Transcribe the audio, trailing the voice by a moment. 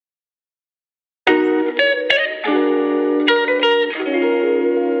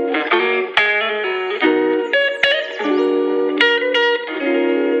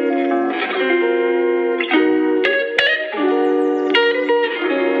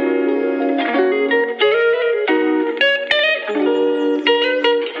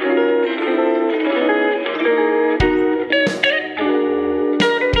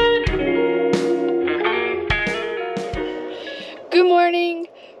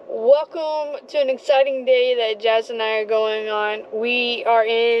Welcome to an exciting day that Jazz and I are going on. We are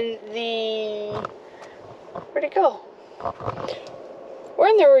in the... Where'd it go? We're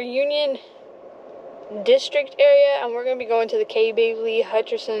in the Reunion District area, and we're going to be going to the K. Bailey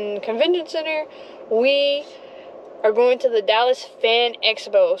Hutcherson Convention Center. We are going to the Dallas Fan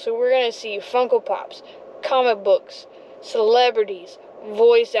Expo, so we're going to see Funko Pops, comic books, celebrities,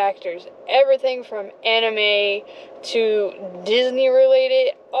 voice actors, everything from anime to Disney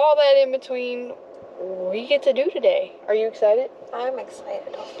related, all that in between we get to do today. Are you excited? I'm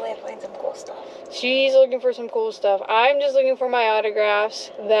excited. Hopefully I find some cool stuff. She's looking for some cool stuff. I'm just looking for my autographs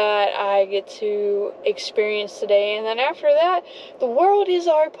that I get to experience today, and then after that, the world is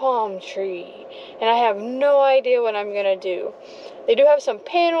our palm tree, and I have no idea what I'm gonna do. They do have some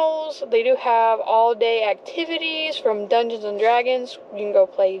panels. They do have all-day activities from Dungeons and Dragons. You can go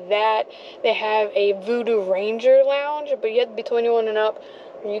play that. They have a Voodoo Ranger lounge, but you have to be 21 and up.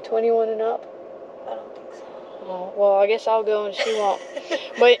 Are you 21 and up? I don't think so. Oh, well, I guess I'll go and she won't.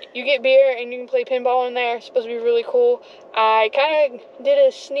 But you get beer and you can play pinball in there. It's supposed to be really cool. I kind of did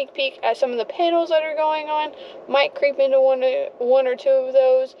a sneak peek at some of the panels that are going on. Might creep into one or two of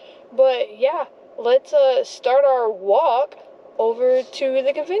those. But yeah, let's start our walk over to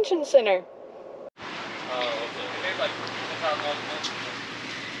the convention center.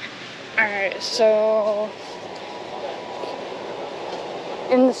 Alright, so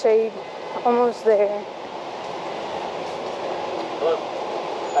in the shade, almost there. Hello.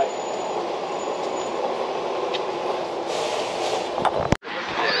 Hi.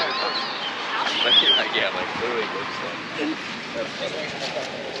 Yeah, like literally looks like.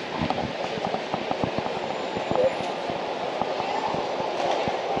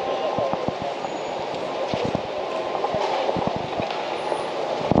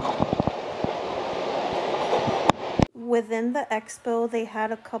 Within the expo, they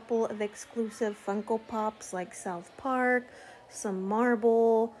had a couple of exclusive Funko Pops like South Park, some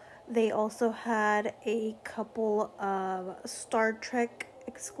Marvel. They also had a couple of Star Trek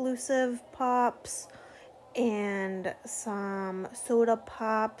exclusive pops and some soda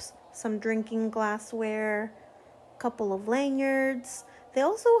pops, some drinking glassware, a couple of lanyards. They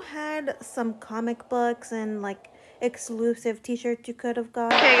also had some comic books and like exclusive t-shirts you could have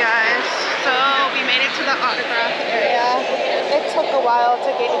got. Okay guys, so we made it to the autograph area. It took a while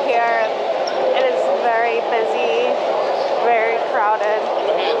to get here. It is very busy, very crowded,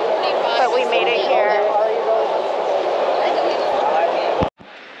 but we made it here.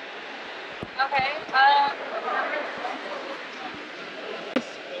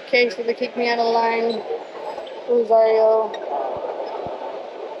 Okay, so they kicked me out of the line. Rosario.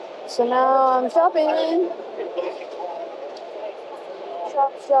 So now I'm shopping.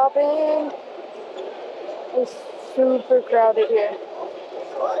 Shopping. It's super crowded here.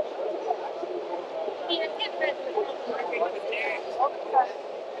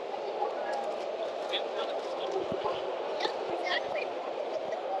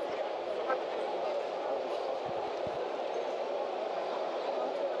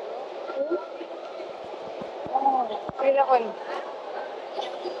 Oh, look at that one.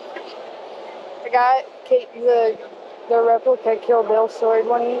 I got Kate the replica Kill Bill sword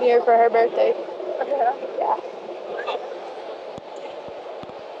one year for her birthday. Yeah.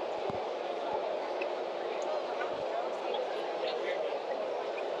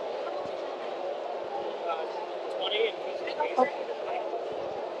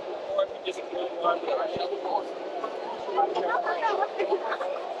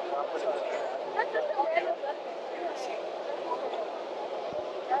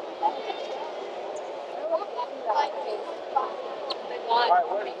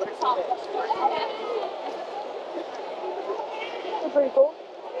 They're pretty cool.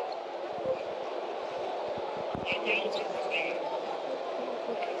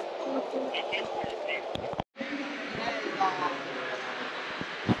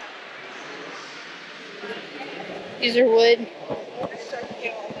 These are wood.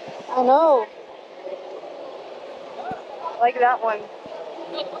 I know. I like that one.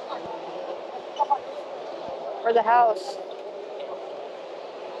 Or the house.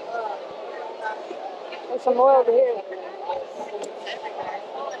 There's some more over here.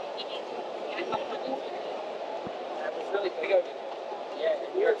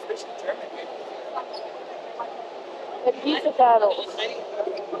 The pizza paddles.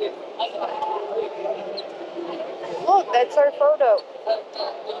 Look, that's our photo.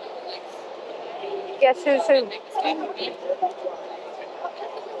 Guess who's who?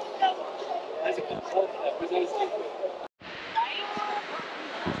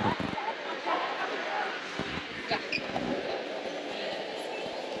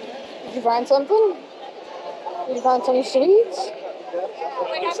 Did you find something? Did you find some sweets?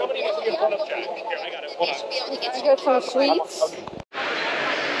 Somebody needs to get one up, Jack. Here, I got it. Hold on. You got some sweets?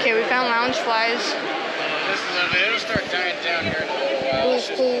 Okay, we found lounge flies. It'll start dying down here in a little while. Blue's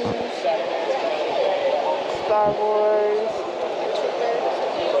Clues. Star Wars.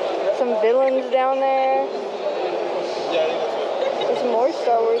 Some villains down there. There's some more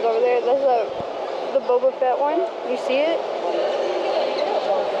Star Wars over there. That's the Boba Fett one. You see it?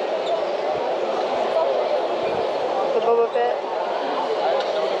 The Boba Fett.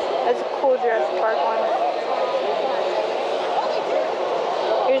 That's a cool Jurassic Park one.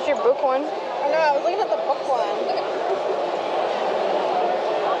 Here's your book one. I know, I was looking at the book one.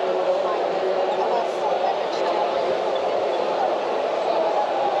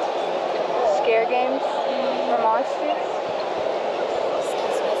 Scare games for monsters.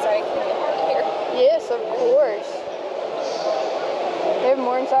 Sorry, can you park here? Yes, of course. They have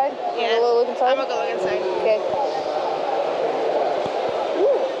more inside? Yeah. We'll go look inside? I'm gonna go look inside. Okay.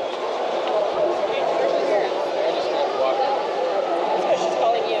 She's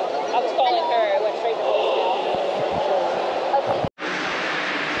calling you. I was calling her. I went straight to voicemail.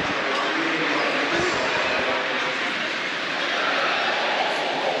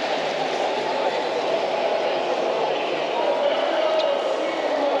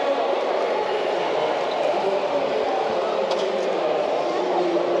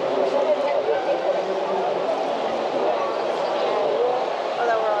 Oh,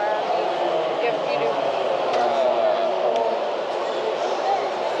 that we're at. Yep, you do.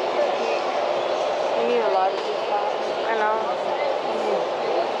 You need a lot of these pops. I know.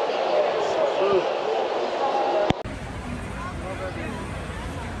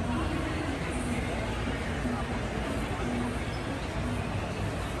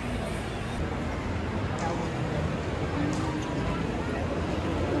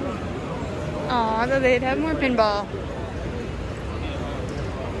 Oh, I thought they'd have more pinball.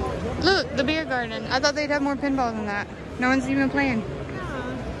 Look, the beer garden. I thought they'd have more pinball than that. No one's even playing.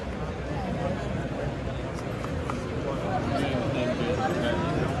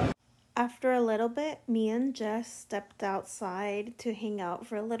 After a little bit, me and Jess stepped outside to hang out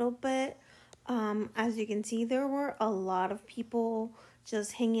for a little bit. As you can see, there were a lot of people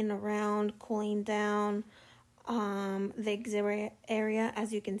just hanging around, cooling down. The exhibit area,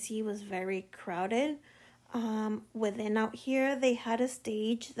 as you can see, was very crowded. Within out here, they had a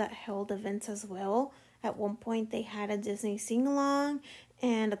stage that held events as well. At one point, they had a Disney sing-along,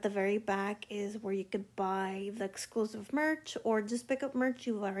 and at the very back is where you could buy the exclusive merch or just pick up merch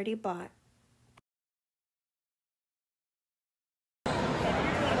you've already bought.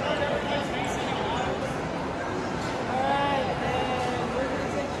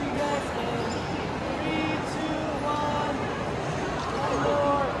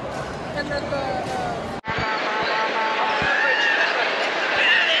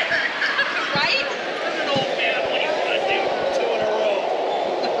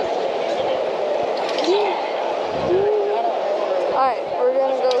 Alright, we're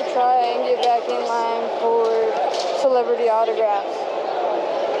gonna go try and get back in line for celebrity autographs.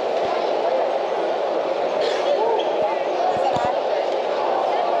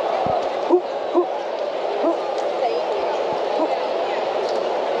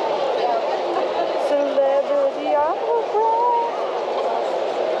 Celebrity autograph.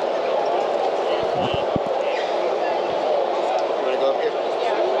 You want to go up here?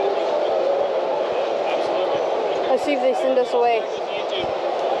 Let's see if they send us away.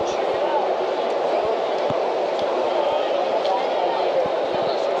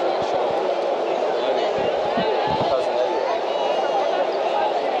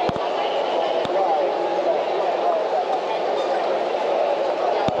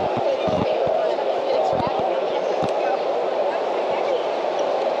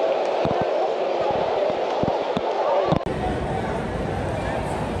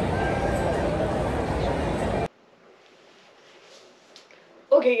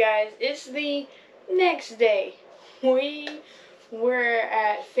 Okay guys, it's the next day. We were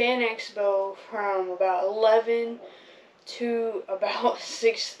at Fan Expo from about 11 to about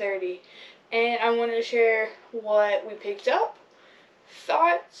 6:30, and I wanted to share what we picked up,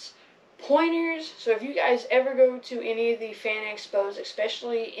 thoughts, pointers. So if you guys ever go to any of the Fan Expos,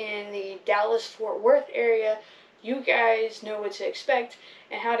 especially in the Dallas-Fort Worth area, you guys know what to expect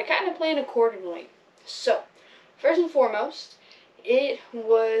and how to kind of plan accordingly. So, first and foremost, it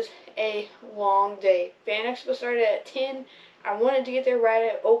was a long day. Fan Expo started at 10. I wanted to get there right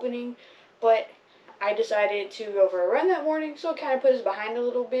at opening, but I decided to go for a run that morning, so it kind of put us behind a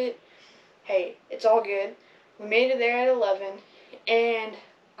little bit. Hey, it's all good. We made it there at 11, and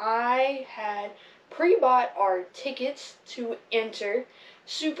I had pre-bought our tickets to enter.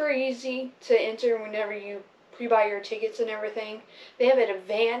 Super easy to enter whenever you pre-buy your tickets and everything. They have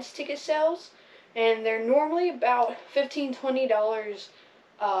advanced ticket sales, and they're normally about $15-20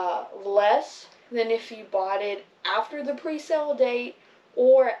 less than if you bought it after the pre-sale date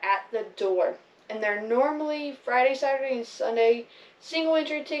or at the door. And they're normally Friday, Saturday, and Sunday single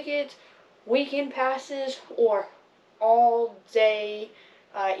entry tickets, weekend passes, or all day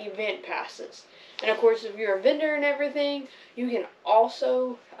event passes. And of course, if you're a vendor and everything, you can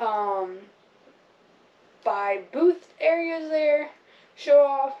also buy booth areas there, show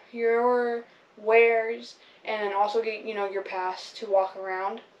off your wares, and then also get, you know, your pass to walk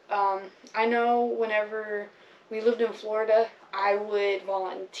around. I know whenever we lived in Florida, I would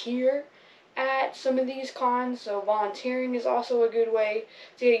volunteer at some of these cons, so volunteering is also a good way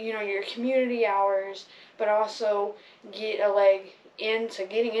to get, you know, your community hours, but also get a leg into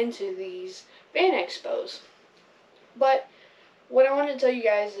getting into these fan expos. But what I want to tell you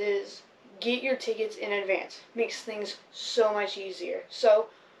guys is get your tickets in advance. Makes things so much easier. So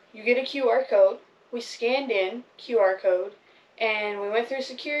you get a QR code. We scanned in QR code, and we went through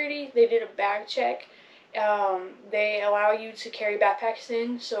security. They did a bag check. They allow you to carry backpacks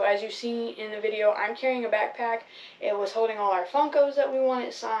in. So as you see in the video, I'm carrying a backpack. It was holding all our Funkos that we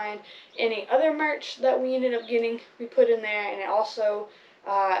wanted signed. Any other merch that we ended up getting, we put in there. And it also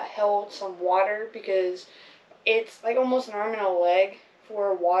held some water, because it's like almost an arm and a leg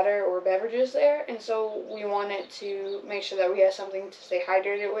for water or beverages there. And so we wanted to make sure that we had something to stay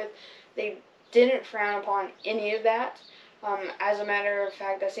hydrated with. They didn't frown upon any of that. As a matter of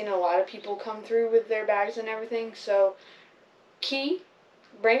fact, I've seen a lot of people come through with their bags and everything. So, key,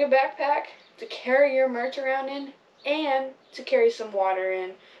 bring a backpack to carry your merch around in, and to carry some water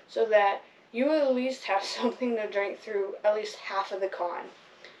in, so that you at least have something to drink through at least half of the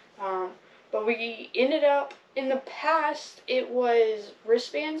con. But we ended up, in the past, it was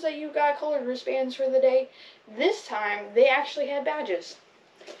wristbands that you got, colored wristbands for the day. This time, they actually had badges.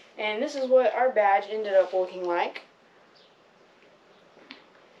 And this is what our badge ended up looking like.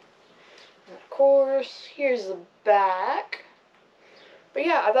 Of course, here's the back. But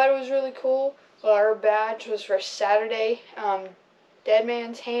yeah, I thought it was really cool. Well, our badge was for Saturday. Dead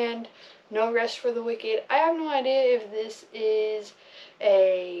Man's Hand, No Rest for the Wicked. I have no idea if this is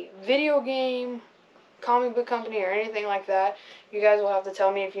a video game, comic book company, or anything like that. You guys will have to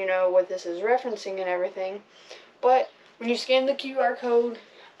tell me if you know what this is referencing and everything. But when you scan the QR code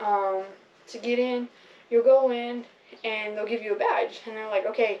to get in, you'll go in and they'll give you a badge. And they're like,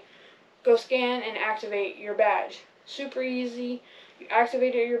 okay, go scan and activate your badge. Super easy. You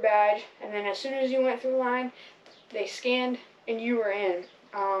activated your badge, and then as soon as you went through the line, they scanned and you were in.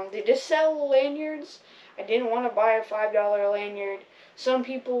 They just sell lanyards. I didn't want to buy a $5 lanyard. Some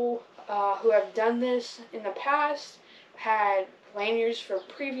people who have done this in the past had lanyards for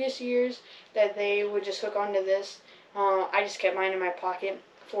previous years that they would just hook onto this. I just kept mine in my pocket.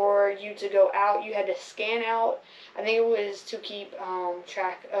 For you to go out, you had to scan out. I think it was to keep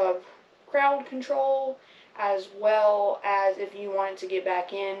track of crowd control, as well as if you wanted to get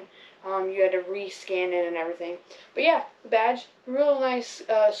back in, you had to re-scan it and everything. But yeah, the badge, real nice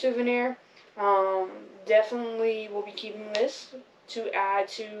souvenir. Definitely will be keeping this to add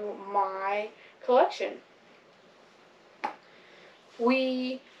to my collection.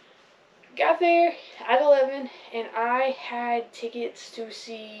 We got there at 11, and I had tickets to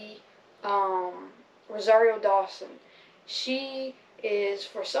see Rosario Dawson. She is,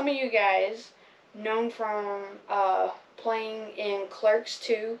 for some of you guys, known from playing in Clerks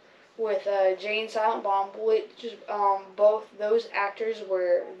 2 with Jane Silent Bomb, which both those actors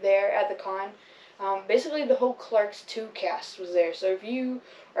were there at the con. Basically, the whole Clerks 2 cast was there. So if you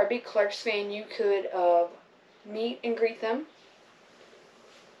are a big Clerks fan, you could meet and greet them.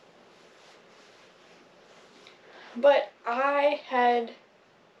 But I had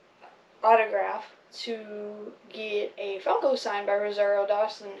autograph to get a Funko signed by Rosario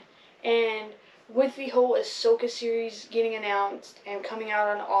Dawson, and with the whole Ahsoka series getting announced and coming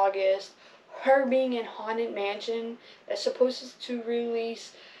out in August, her being in Haunted Mansion that's supposed to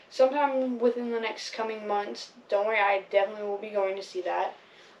release sometime within the next coming months. Don't worry, I definitely will be going to see that.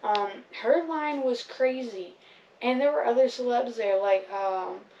 Her line was crazy, and there were other celebs there, like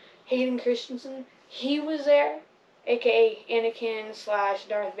Hayden Christensen. He was there, aka Anakin /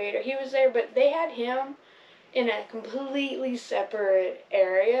 Darth Vader. He was there, but they had him in a completely separate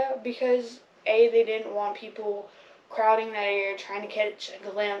area because A, they didn't want people crowding that area, trying to catch a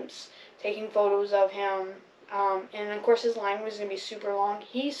glimpse, taking photos of him. And of course his line was going to be super long.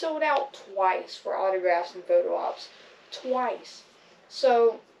 He sold out twice for autographs and photo ops. Twice.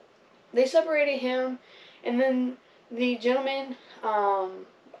 So they separated him, and then the gentleman,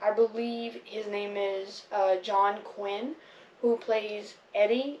 I believe his name is John Quinn, who plays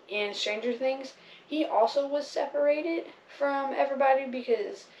Eddie in Stranger Things. He also was separated from everybody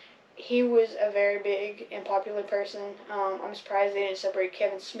because he was a very big and popular person. I'm surprised they didn't separate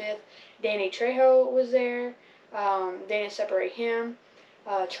Kevin Smith. Danny Trejo was there. They didn't separate him.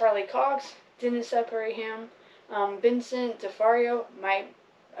 Charlie Cox didn't separate him. Vincent D'Onofrio might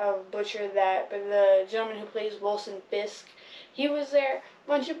butchered that, but the gentleman who plays Wilson Fisk, he was there. A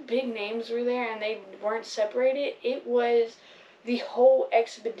bunch of big names were there, and they weren't separated. It was the whole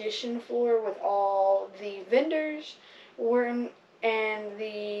expedition floor with all the vendors were in, and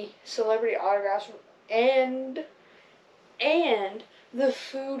the celebrity autographs and the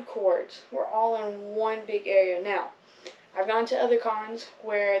food courts were all in one big area. Now, I've gone to other cons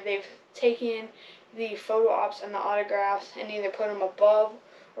where they've taken the photo ops and the autographs and either put them above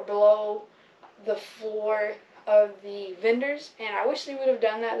or below the floor of the vendors, and I wish they would have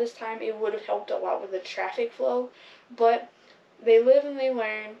done that this time. It would have helped a lot with the traffic flow, but they live and they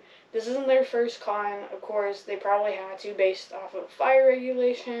learn. This isn't their first con, of course. They probably had to based off of fire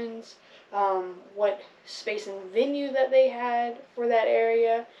regulations, what space and venue that they had for that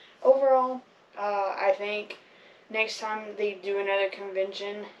area. Overall, I think next time they do another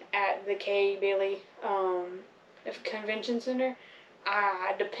convention at the Kay Bailey Convention Center,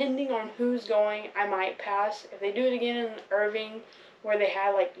 depending on who's going, I might pass. If they do it again in Irving, where they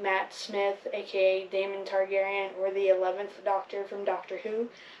had like Matt Smith, aka Daemon Targaryen, or the 11th Doctor from Doctor Who,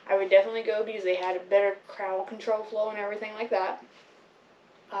 I would definitely go because they had a better crowd control flow and everything like that.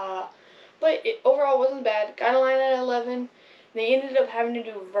 But it overall wasn't bad. Got a line at 11. They ended up having to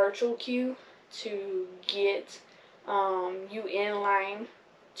do virtual queue to get you in line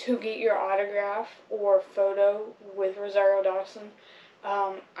to get your autograph or photo with Rosario Dawson.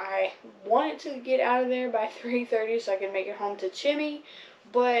 I wanted to get out of there by 3:30 so I could make it home to Chimmy,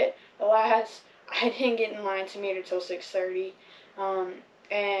 but alas, I didn't get in line to meet her till 6:30.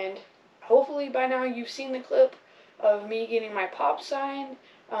 And hopefully by now you've seen the clip of me getting my pop signed.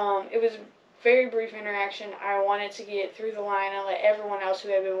 It was very brief interaction. I wanted to get through the line and let everyone else who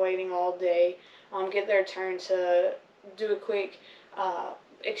had been waiting all day get their turn to do a quick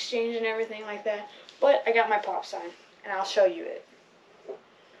exchange and everything like that. But I got my pop sign, and I'll show you it.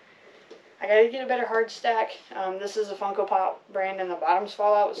 I gotta get a better hard stack. This is a Funko Pop brand and the bottoms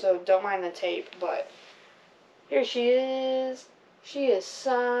fall out, so don't mind the tape, but here she is. She is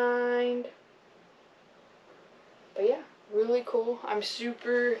signed. But yeah, really cool. I'm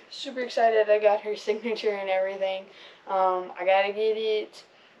super excited I got her signature and everything. I gotta get it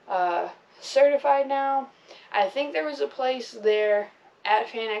certified now. I think there was a place there at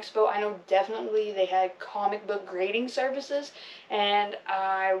Fan Expo. I know definitely they had comic book grading services, and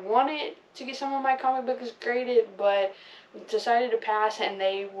I wanted to get some of my comic books graded, but decided to pass, and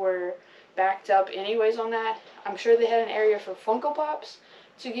they were backed up anyways on that. I'm sure they had an area for Funko Pops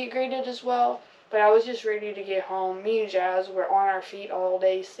to get graded as well, but I was just ready to get home. Me and Jazz were on our feet all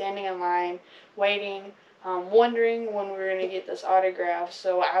day, standing in line, waiting, wondering when we were going to get this autograph.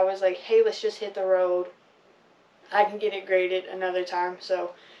 So I was like, hey, let's just hit the road. I can get it graded another time,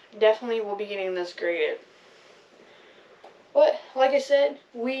 so definitely will be getting this graded. But like I said,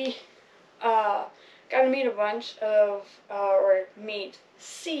 we got to meet a bunch of,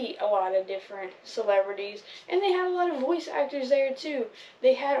 see a lot of different celebrities, and they had a lot of voice actors there too.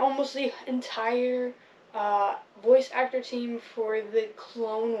 They had almost the entire voice actor team for the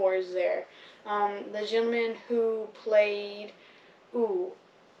Clone Wars there. The gentleman who played,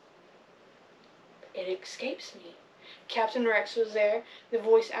 it escapes me. Captain Rex was there. The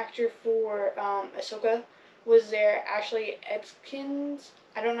voice actor for Ahsoka was there. Ashley Etkins.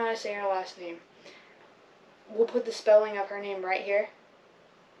 I don't know how to say her last name. We'll put the spelling of her name right here.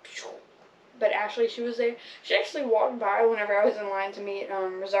 But Ashley, she was there. She actually walked by whenever I was in line to meet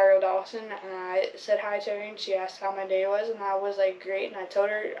Rosario Dawson, and I said hi to her, and she asked how my day was, and I was like, great, and I told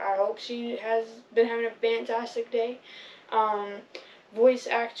her I hope she has been having a fantastic day. Voice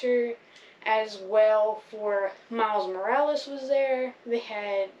actor as well for Miles Morales was there. They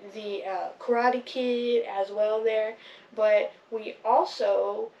had the Karate Kid as well there, but we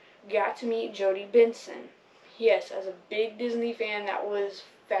also got to meet Jodie Benson. Yes, as a big Disney fan, that was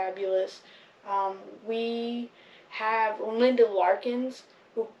fabulous. We have Linda Larkins,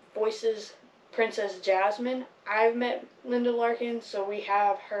 who voices Princess Jasmine. I've met Linda Larkins, so we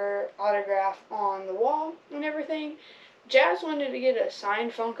have her autograph on the wall and everything. Jazz wanted to get a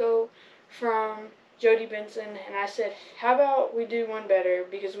signed Funko from Jodie Benson, and I said, how about we do one better,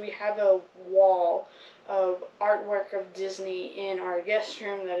 because we have a wall of artwork of Disney in our guest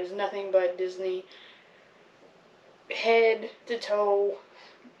room that is nothing but Disney, head to toe,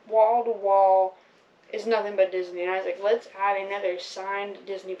 wall to wall, is nothing but Disney. And I was like, let's add another signed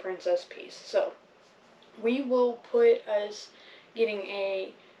Disney princess piece. So we will put us getting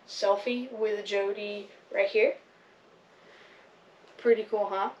a selfie with Jodie right here. Pretty cool,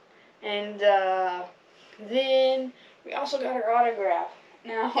 huh? And then we also got her autograph.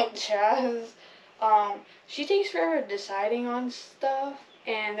 Now, Jazz, she takes forever deciding on stuff,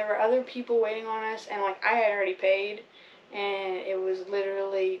 and there were other people waiting on us, and like I had already paid, and it was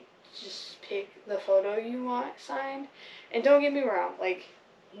literally just pick the photo you want signed. And don't get me wrong, like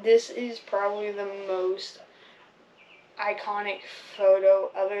this is probably the most iconic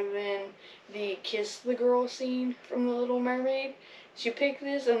photo other than the kiss the girl scene from The Little Mermaid. She picked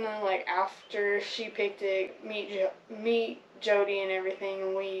this, and then like after she picked it, meet Jodie and everything,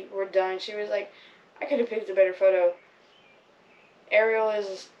 and we were done, she was like, I could have picked a better photo. Ariel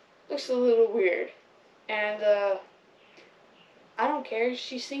looks a little weird, and I don't care,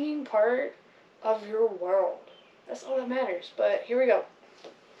 she's singing part of your world. That's all that matters. But here we go.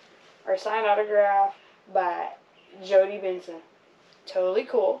 Our signed autograph by Jodie Benson. Totally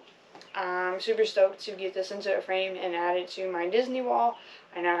cool. I'm super stoked to get this into a frame and add it to my Disney wall.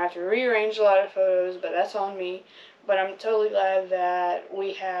 I now have to rearrange a lot of photos, but that's on me. But I'm totally glad that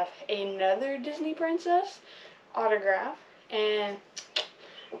we have another Disney princess autograph. And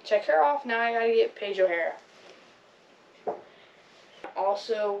check her off. Now I gotta get Paige O'Hara.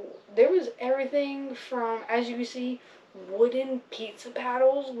 Also, there was everything from, as you can see, wooden pizza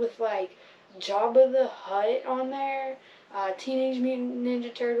paddles with like Jabba the Hutt on there, Teenage Mutant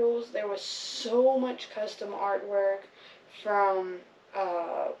Ninja Turtles. There was so much custom artwork, from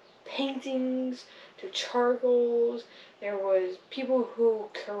paintings to charcoals. There was people who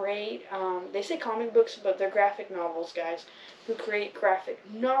create, they say comic books, but they're graphic novels, guys, who create graphic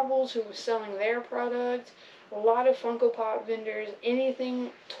novels, who were selling their product. A lot of Funko Pop vendors,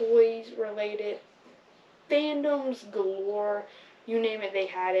 anything toys related, Fandoms galore, you name it, they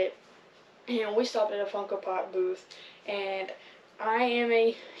had it. And we stopped at a Funko Pop booth, and I am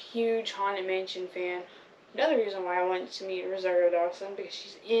a huge Haunted Mansion fan. Another reason why I went to meet Rosario Dawson, because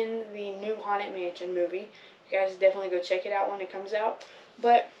she's in the new Haunted Mansion movie. You guys definitely go check it out when it comes out.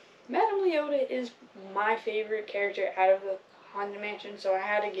 But Madame Leota is my favorite character out of the Haunted Mansion, so I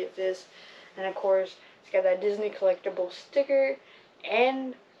had to get this. And of course, it's got that Disney collectible sticker,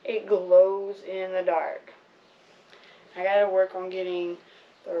 and it glows in the dark. I gotta work on getting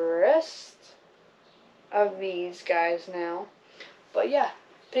the rest of these guys now. But yeah,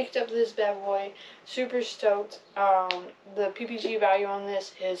 picked up this bad boy. Super stoked. The PPG value on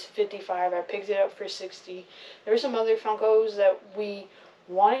this is $55. I picked it up for $60. There were some other Funkos that we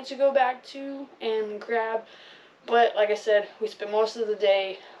wanted to go back to and grab, but like I said, we spent most of the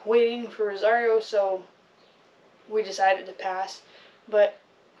day waiting for Rosario, so we decided to pass. But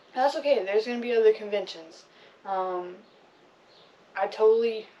that's okay. There's going to be other conventions. I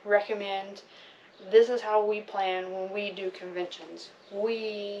totally recommend. This is how we plan when we do conventions.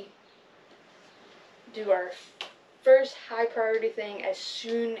 We do our first high priority thing as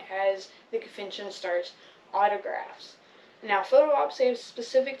soon as the convention starts: autographs. Now, photo ops, they have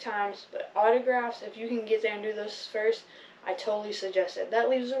specific times, but autographs, if you can get there and do those first, I totally suggest it. That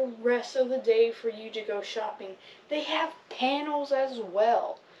leaves the rest of the day for you to go shopping. They have panels as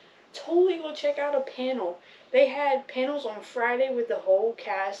well. Totally go check out a panel. They had panels on Friday with the whole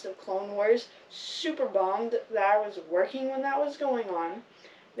cast of Clone Wars. Super bummed that I was working when that was going on.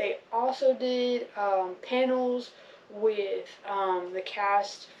 They also did panels with the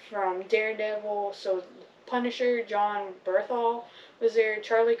cast from Daredevil. So Punisher, John Berthal was there,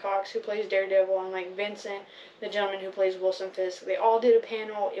 Charlie Cox, who plays Daredevil, and like Vincent, the gentleman who plays Wilson Fisk. They all did a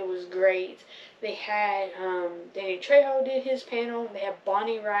panel. It was great. They had Danny Trejo did his panel. They had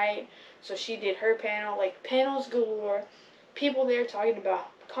Bonnie Wright, so she did her panel. Like, panels galore. People there talking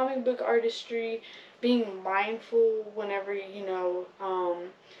about comic book artistry, being mindful whenever, you know,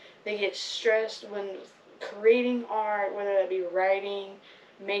 they get stressed when creating art, whether that be writing,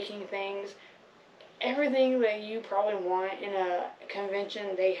 making things. Everything that you probably want in a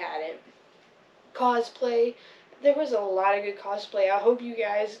convention, they had it. Cosplay. There was a lot of good cosplay. I hope you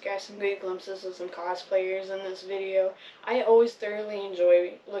guys got some good glimpses of some cosplayers in this video. I always thoroughly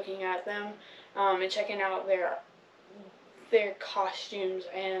enjoy looking at them and checking out their costumes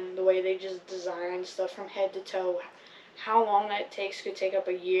and the way they just design stuff from head to toe. How long that takes could take up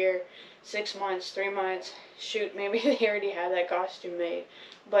a year, 6 months, 3 months. Shoot, maybe they already had that costume made.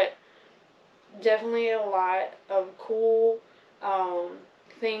 But definitely a lot of cool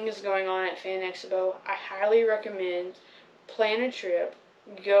things going on at Fan Expo. I highly recommend plan a trip,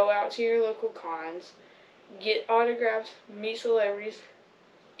 go out to your local cons, get autographs, meet celebrities,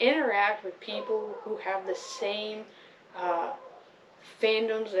 interact with people who have the same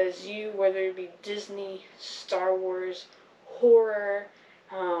fandoms as you, whether it be Disney, Star Wars, horror,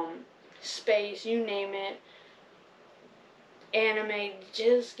 space, you name it, anime.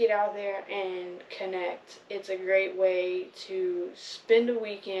 Just get out there and connect. It's a great way to spend a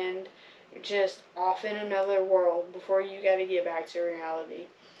weekend just off in another world before you got to get back to reality.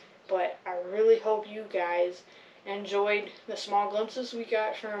 But I really hope you guys enjoyed the small glimpses we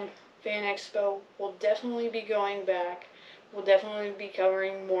got from Fan Expo. We'll definitely be going back. We'll definitely be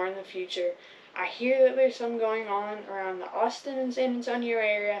covering more in the future. I hear that there's some going on around the Austin and San Antonio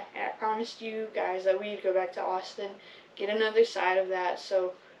area, and I promised you guys that we'd go back to Austin, get another side of that,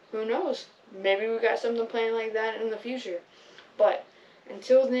 so who knows? Maybe we got something planned like that in the future. But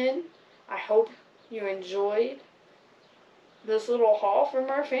until then, I hope you enjoyed this little haul from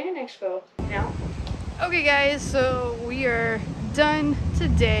our Fan Expo. Now, okay guys, so we are done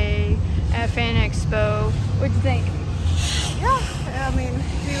today at Fan Expo. What'd you think? Yeah, I mean,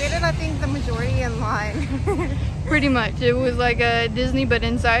 we waited, I think, the majority in line. Pretty much. It was like a Disney, but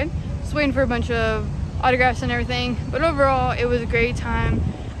inside. Just waiting for a bunch of autographs and everything. But overall, it was a great time.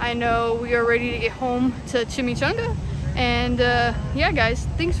 I know we are ready to get home to Chimichanga. And yeah, guys,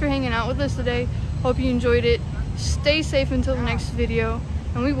 thanks for hanging out with us today. Hope you enjoyed it. Stay safe until the next video.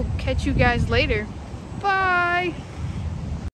 And we will catch you guys later. Bye!